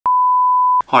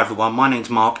Hi everyone, my name's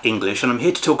Mark English and I'm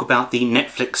here to talk about the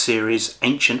Netflix series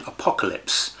Ancient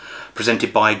Apocalypse,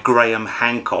 presented by Graham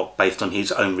Hancock based on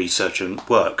his own research and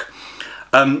work.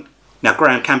 Now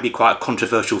Graham can be quite a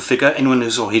controversial figure. Anyone who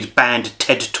saw his banned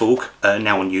TED Talk,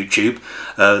 now on YouTube,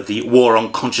 the War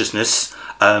on Consciousness,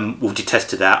 will detest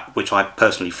to that, which I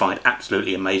personally find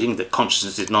absolutely amazing, that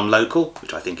consciousness is non-local,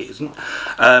 which I think it isn't.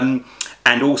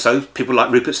 And also, people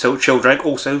like Rupert Sheldrake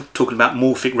also talking about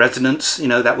morphic resonance, you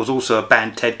know, that was also a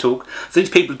banned TED Talk. So these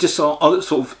people just are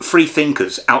sort of free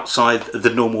thinkers outside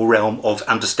the normal realm of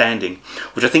understanding,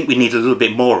 which I think we need a little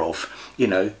bit more of. You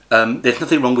know, there's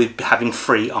nothing wrong with having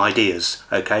free ideas,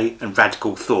 okay, and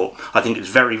radical thought. I think it's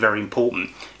very, very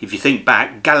important. If you think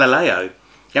back, Galileo,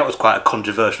 that was quite a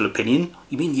controversial opinion.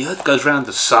 You mean the Earth goes around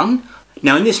the sun?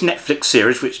 Now, in this Netflix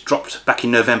series, which dropped back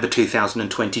in November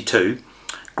 2022,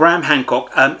 Graham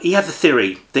Hancock, he had the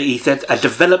theory that he said a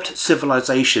developed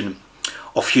civilization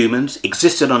of humans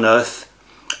existed on Earth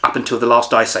up until the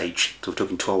last ice age. So we're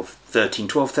talking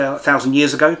 12,000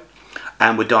 years ago,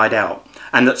 and were died out.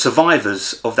 And that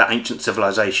survivors of that ancient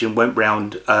civilization went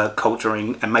round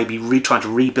culturing and maybe trying to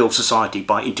rebuild society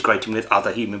by integrating with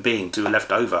other human beings who were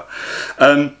left over.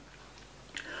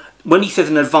 When he says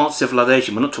an advanced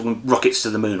civilization, we're not talking rockets to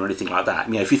the moon or anything like that.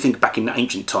 You know, if you think back in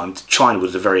ancient times, China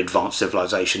was a very advanced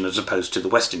civilization as opposed to the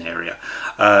Western area.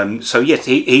 So yes,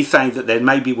 he's saying that there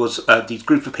maybe was these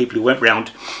group of people who went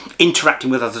around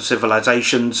interacting with other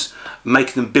civilizations,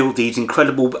 making them build these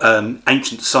incredible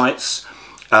ancient sites,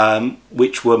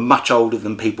 which were much older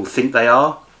than people think they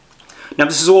are. Now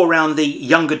this is all around the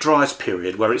Younger Dryas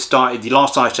period, where it started, the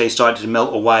last ice age started to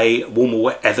melt away,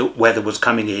 warmer weather was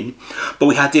coming in, but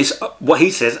we had this, what he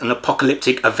says, an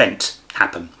apocalyptic event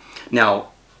happen. Now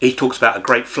he talks about a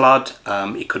great flood.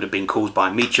 It could have been caused by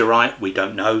a meteorite, we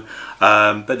don't know,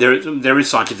 but there is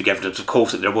scientific evidence, of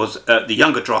course, that there was the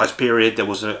Younger Dryas period. There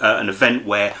was an event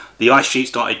where the ice sheet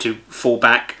started to fall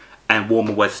back and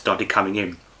warmer weather started coming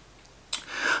in.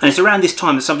 And it's around this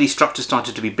time that some of these structures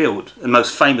started to be built. The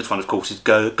most famous one, of course, is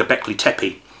Göbekli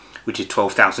Tepe, which is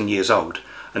 12,000 years old,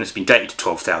 and it's been dated to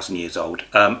 12,000 years old.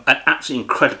 An absolutely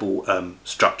incredible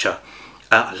structure.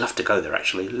 I'd love to go there,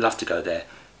 actually. Love to go there.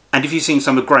 And if you've seen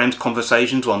some of Graham's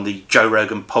conversations on the Joe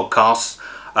Rogan podcasts,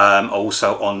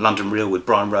 also on London Real with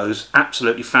Brian Rose,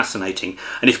 absolutely fascinating.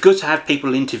 And it's good to have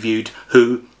people interviewed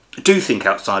who do think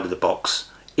outside of the box.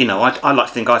 You know, I like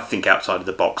to think I think outside of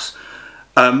the box.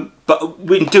 But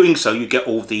in doing so, you get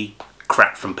all the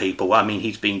crap from people. I mean,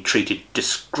 he's been treated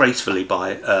disgracefully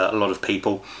by a lot of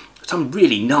people. Some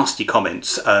really nasty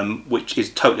comments, which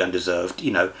is totally undeserved.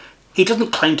 You know, he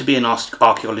doesn't claim to be an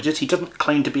archaeologist. He doesn't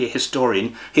claim to be a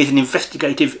historian. He's an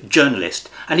investigative journalist,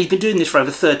 and he's been doing this for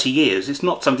over 30 years. It's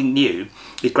not something new.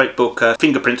 His great book,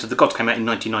 Fingerprints of the Gods, came out in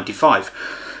 1995,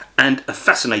 and a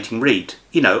fascinating read.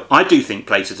 You know, I do think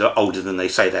places are older than they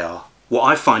say they are. What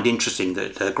I find interesting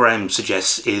that Graham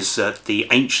suggests is that the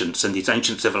ancients and these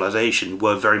ancient civilizations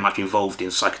were very much involved in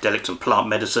psychedelics and plant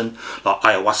medicine, like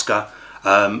ayahuasca,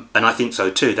 and I think so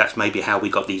too. That's maybe how we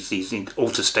got these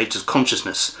altered states of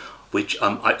consciousness, which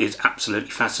is absolutely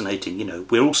fascinating. You know,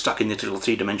 we're all stuck in this little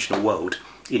three-dimensional world.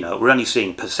 You know, we're only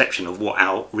seeing perception of what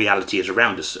our reality is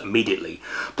around us immediately,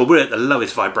 but we're at the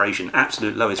lowest vibration,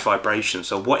 absolute lowest vibration.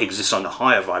 So what exists on a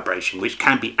higher vibration, which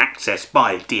can be accessed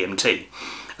by DMT.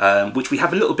 Which we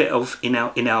have a little bit of in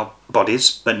our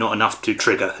bodies, but not enough to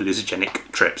trigger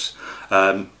hallucinogenic trips.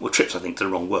 Well, trips I think is the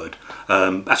wrong word.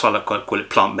 That's why I like to call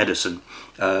it plant medicine.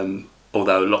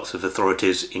 Although lots of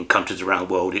authorities in countries around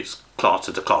the world, it's classed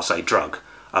as a Class A drug,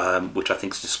 which I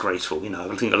think is disgraceful. You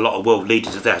know, I think a lot of world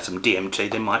leaders, if they had some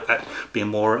DMT, they might be a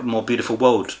more beautiful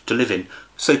world to live in.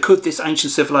 So could this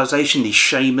ancient civilization, these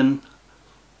shaman,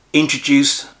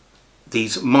 introduce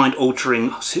these mind-altering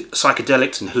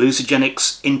psychedelics and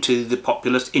hallucinogenics into the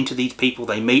populace, into these people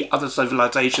they meet, other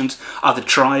civilizations, other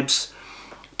tribes,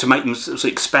 to make them sort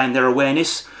of expand their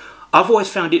awareness? I've always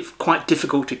found it quite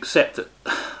difficult to accept that.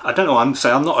 I don't know. I'm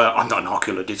not an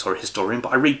archaeologist or a historian,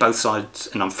 but I read both sides,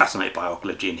 and I'm fascinated by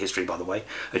archaeology and history. By the way,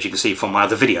 as you can see from my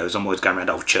other videos, I'm always going around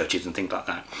old churches and things like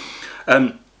that.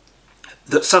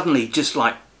 That suddenly, just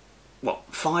like, what,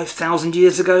 5,000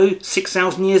 years ago,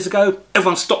 6,000 years ago,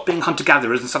 everyone stopped being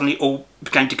hunter-gatherers and suddenly all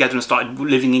came together and started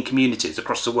living in communities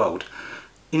across the world.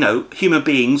 You know, human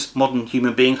beings, modern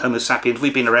human beings, Homo sapiens,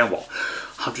 we've been around, what,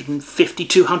 150,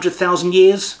 200,000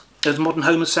 years as modern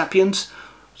Homo sapiens?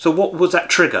 So what was that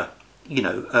trigger? You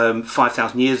know,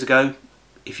 5,000 years ago,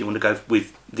 if you want to go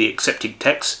with the accepted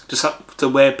text, to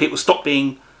where people stopped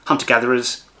being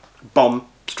hunter-gatherers, bomb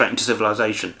straight into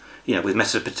civilization, you know, with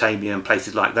Mesopotamia and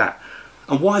places like that.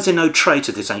 And why is there no trace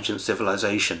of this ancient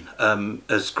civilization?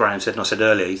 As Graham said, and I said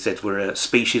earlier, he said we're a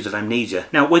species of amnesia.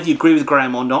 Now, whether you agree with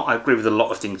Graham or not, I agree with a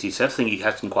lot of things he said. I think he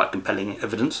had some quite compelling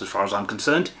evidence as far as I'm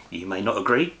concerned. You may not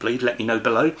agree. Please let me know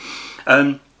below.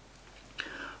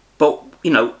 But,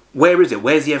 you know, where is it?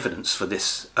 Where's the evidence for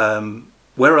this?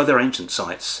 Where are there ancient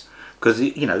sites? Because,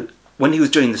 you know, when he was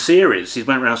doing the series, he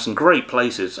went around some great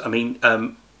places. I mean,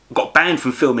 got banned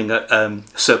from filming at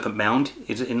Serpent Mound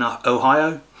in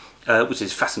Ohio. Which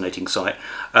is a fascinating site.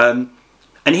 And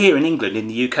here in England, in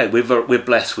the UK, we're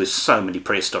blessed with so many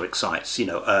prehistoric sites. You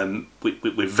know,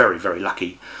 we're very, very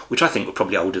lucky, which I think are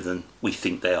probably older than we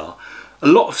think they are. A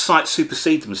lot of sites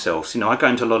supersede themselves. You know, I go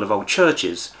into a lot of old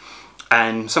churches,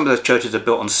 and some of those churches are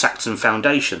built on Saxon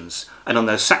foundations. And on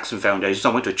those Saxon foundations, I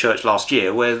went to a church last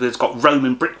year where there's got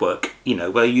Roman brickwork, you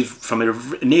know, where you from a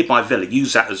nearby villa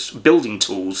use that as building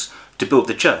tools to build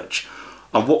the church.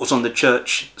 And what was on the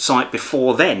church site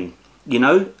before then, you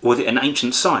know? Was it an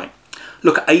ancient site?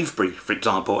 Look at Avebury, for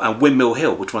example, and Windmill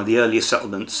Hill, which is one of the earliest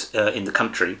settlements in the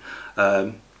country,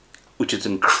 which is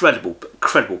an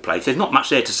incredible place. There's not much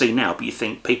there to see now, but you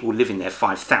think people were living there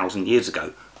 5,000 years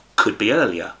ago. Could be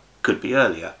earlier, could be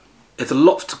earlier. There's a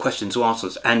lot of questions to answer,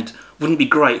 and wouldn't it be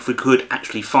great if we could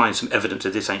actually find some evidence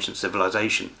of this ancient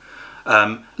civilization?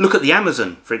 Look at the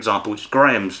Amazon, for example, which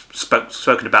Graham's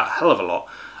spoken about a hell of a lot.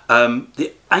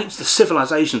 The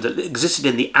civilizations that existed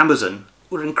in the Amazon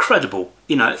were incredible.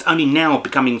 You know, it's only now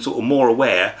becoming sort of more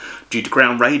aware due to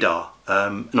ground radar,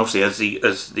 and obviously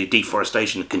as the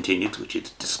deforestation continues, which is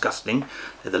disgusting.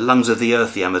 They're the lungs of the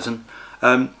earth, the Amazon.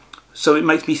 So it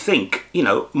makes me think. You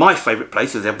know, my favourite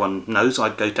place, as everyone knows, I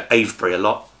go to Avebury a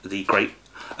lot, the great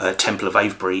Temple of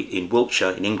Avebury in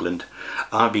Wiltshire, in England.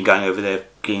 I've been going over there,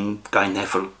 going there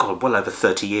for well over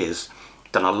 30 years.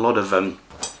 Done a lot of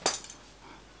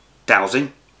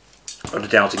dowsing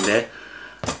there,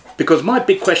 because my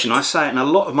big question, I say it in a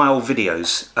lot of my old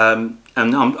videos, and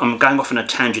I'm going off on a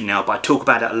tangent now, but I talk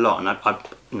about it a lot, and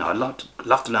I'd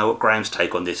love to know what Graham's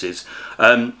take on this is.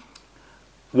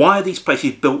 Why are these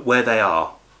places built where they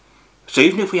are? So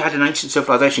even if we had an ancient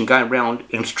civilization going around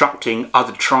instructing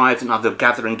other tribes and other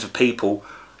gatherings of people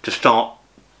to start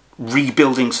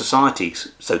rebuilding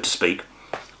societies, so to speak,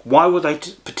 why would they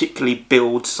particularly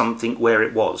build something where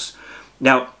it was?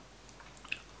 Now,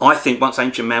 I think once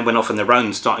ancient man went off on their own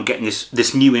and started getting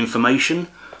this new information,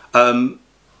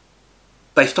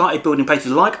 they started building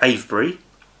places like Avebury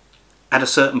at a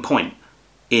certain point.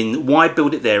 Why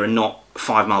build it there and not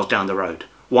 5 miles down the road?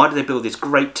 Why did they build this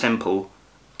great temple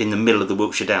in the middle of the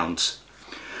Wiltshire Downs?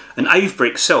 And Avebury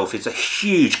itself is a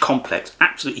huge complex,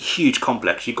 absolutely huge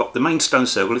complex. You've got the main stone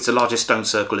circle, it's the largest stone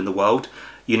circle in the world,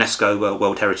 UNESCO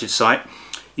World Heritage Site.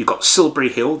 You've got Silbury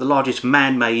Hill, the largest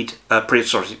man-made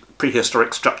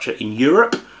prehistoric structure in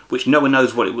Europe, which no one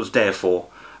knows what it was there for.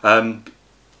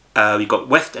 You've got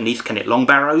West and East Kennet Long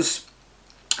Barrows,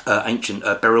 ancient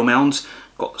burial mounds.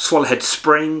 Got Swallowhead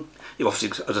Spring,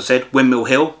 obviously, as I said, Windmill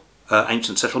Hill,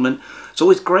 ancient settlement. It's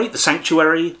always great. The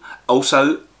sanctuary,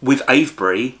 also with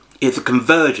Avebury, is a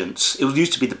convergence. It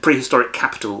used to be the prehistoric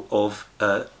capital of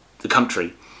the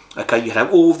country. Okay, you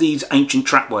have all these ancient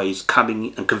trackways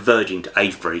coming and converging to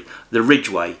Avebury. The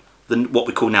Ridgeway, what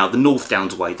we call now the North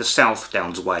Downs Way, the South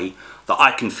Downs Way, the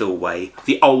Iconfield Way,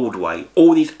 the Old Way.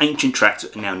 All these ancient tracks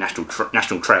are now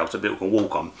national trails that people can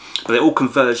walk on. But they all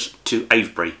converge to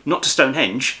Avebury, not to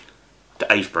Stonehenge,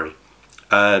 to Avebury,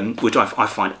 which I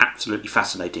find absolutely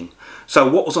fascinating. So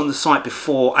what was on the site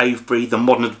before Avebury,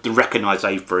 the recognised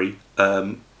Avebury,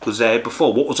 was there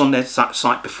before? What was on their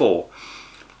site before?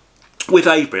 With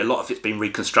Avebury, a lot of it's been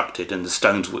reconstructed, and the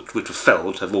stones which were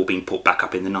felled have all been put back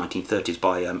up in the 1930s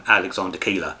by Alexander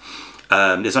Keeler.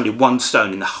 There's only one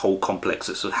stone in the whole complex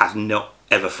that has not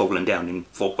ever fallen down in,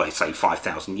 say,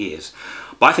 5,000 years.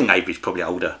 But I think Avebury's probably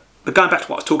older. But going back to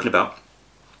what I was talking about,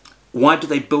 why did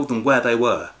they build them where they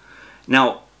were?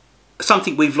 Now,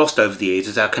 something we've lost over the years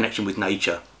is our connection with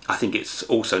nature. I think it's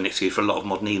also an excuse for a lot of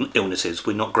modern illnesses.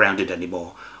 We're not grounded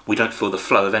anymore. We don't feel the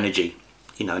flow of energy.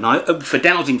 You know, and for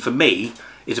dowsing, for me,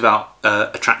 is about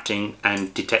attracting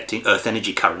and detecting earth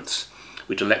energy currents,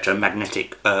 which are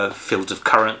electromagnetic fields of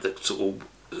current that sort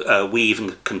of weave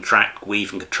and contract,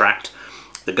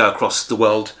 that go across the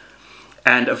world.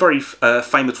 And a very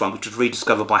famous one, which was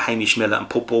rediscovered by Hamish Miller and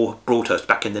Paul Broadhurst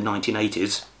back in the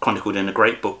 1980s, chronicled in a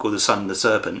great book called The Sun and the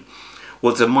Serpent,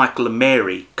 was the Michael and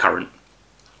Mary current.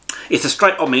 It's a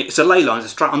straight, I mean, it's a ley line. It's a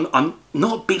straight, I'm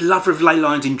not a big lover of ley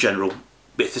lines in general,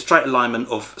 but it's a straight alignment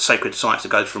of sacred sites that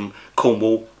goes from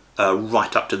Cornwall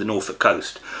right up to the Norfolk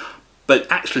coast. But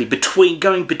actually,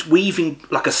 weaving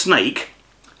like a snake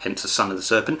hence the son of the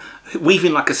serpent,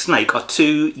 weaving like a snake, are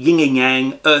two yin and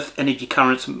yang earth energy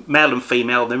currents, male and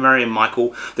female, the Mary and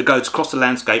Michael, that goes across the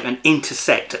landscape and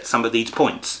intersect at some of these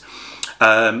points.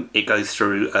 It goes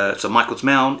through so Michael's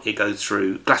Mount, it goes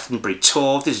through Glastonbury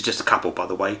Tor, this is just a couple by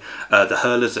the way, the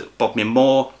Hurlers at Bodmin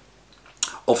Moor,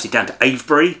 obviously down to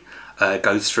Avebury,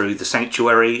 goes through the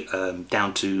sanctuary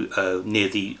down to near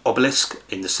the obelisk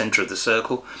in the centre of the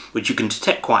circle, which you can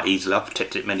detect quite easily. I've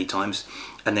detected it many times,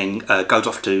 and then goes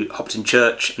off to Hopton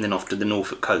Church and then off to the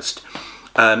Norfolk coast.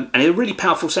 And they're really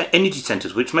powerful energy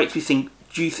centres, which makes me think,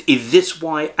 is this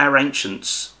why our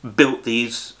ancients built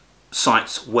these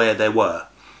sites where they were?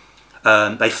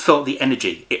 They felt the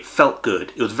energy, it felt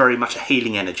good, it was very much a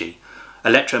healing energy.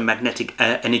 Electromagnetic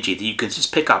energy that you can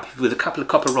just pick up with a couple of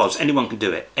copper rods. Anyone can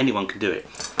do it. Anyone can do it.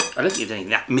 I don't think there's anything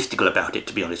that mystical about it,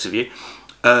 to be honest with you.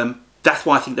 That's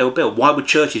why I think they were built. Why were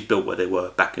churches built where they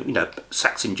were back in,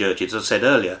 Saxon churches, as I said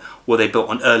earlier, were they built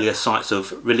on earlier sites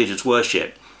of religious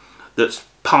worship that's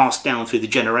passed down through the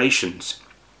generations,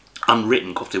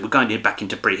 unwritten? Because we're going back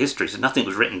into prehistory, so nothing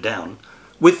was written down.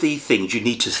 With these things, you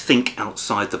need to think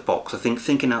outside the box. I think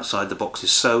thinking outside the box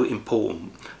is so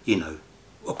important,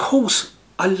 Of course,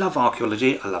 I love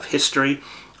archaeology, I love history,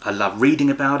 I love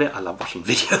reading about it, I love watching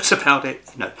videos about it,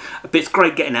 But it's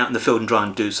great getting out in the field and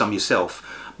trying to do some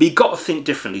yourself. But you've got to think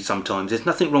differently sometimes. There's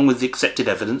nothing wrong with the accepted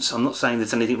evidence. I'm not saying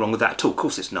there's anything wrong with that at all. Of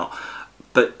course it's not.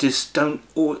 But just don't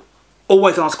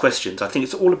always ask questions. I think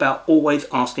it's all about always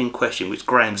asking questions, which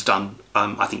Graham's done,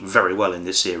 I think, very well in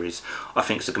this series. I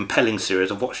think it's a compelling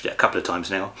series. I've watched it a couple of times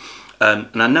now.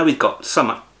 And I know we've got so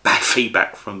much bad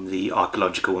feedback from the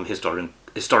archaeological and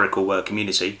historical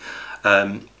community,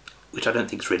 which I don't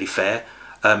think is really fair.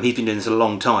 He's been doing this a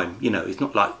long time. He's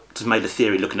not like just made a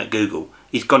theory looking at Google.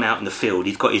 He's gone out in the field,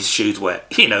 he's got his shoes wet,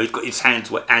 he's got his hands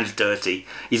wet, hands dirty.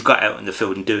 He's got out in the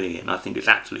field and doing it, and I think it's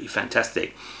absolutely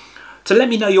fantastic. So let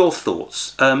me know your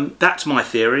thoughts. That's my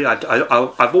theory.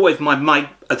 I've always,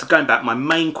 going back, my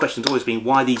main question's always been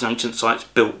why these ancient sites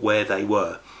built where they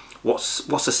were. What's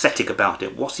aesthetic about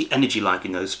it? What's the energy like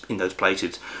in those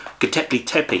places? Göbekli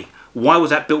Tepe, why was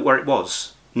that built where it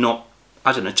was? Not,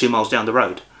 I don't know, 2 miles down the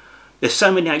road. There's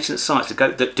so many ancient sites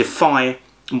that defy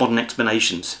modern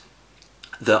explanations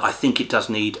that I think it does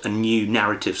need a new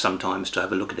narrative sometimes to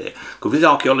have a look at it. Because with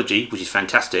archaeology, which is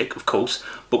fantastic, of course,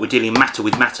 but we're dealing matter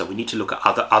with matter. We need to look at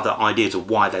other ideas of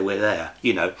why they were there,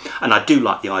 And I do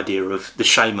like the idea of the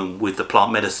shaman with the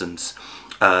plant medicines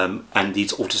and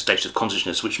these altered states of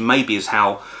consciousness, which maybe is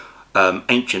how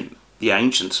the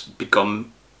ancients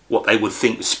become what they would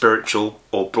think was spiritual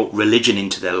or brought religion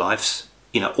into their lives.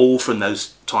 All from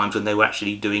those times when they were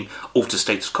actually doing altered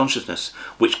states of consciousness,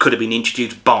 which could have been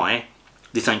introduced by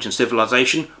this ancient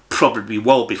civilization, probably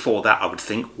well before that, I would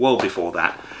think, well before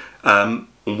that.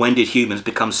 When did humans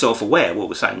become self-aware? What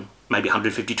we're saying, maybe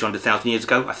 150, 200,000 years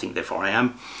ago. I think therefore I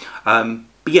am.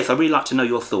 But yes, I'd really like to know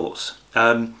your thoughts.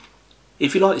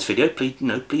 If you like this video, please,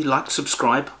 please like,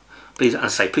 subscribe. Please, as I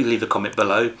say, please leave a comment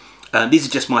below. These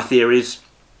are just my theories.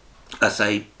 I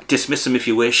say, dismiss them if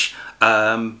you wish.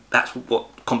 That's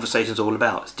what conversation's all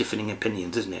about. It's differing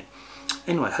opinions, isn't it?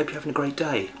 Anyway, I hope you're having a great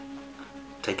day.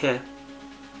 Take care.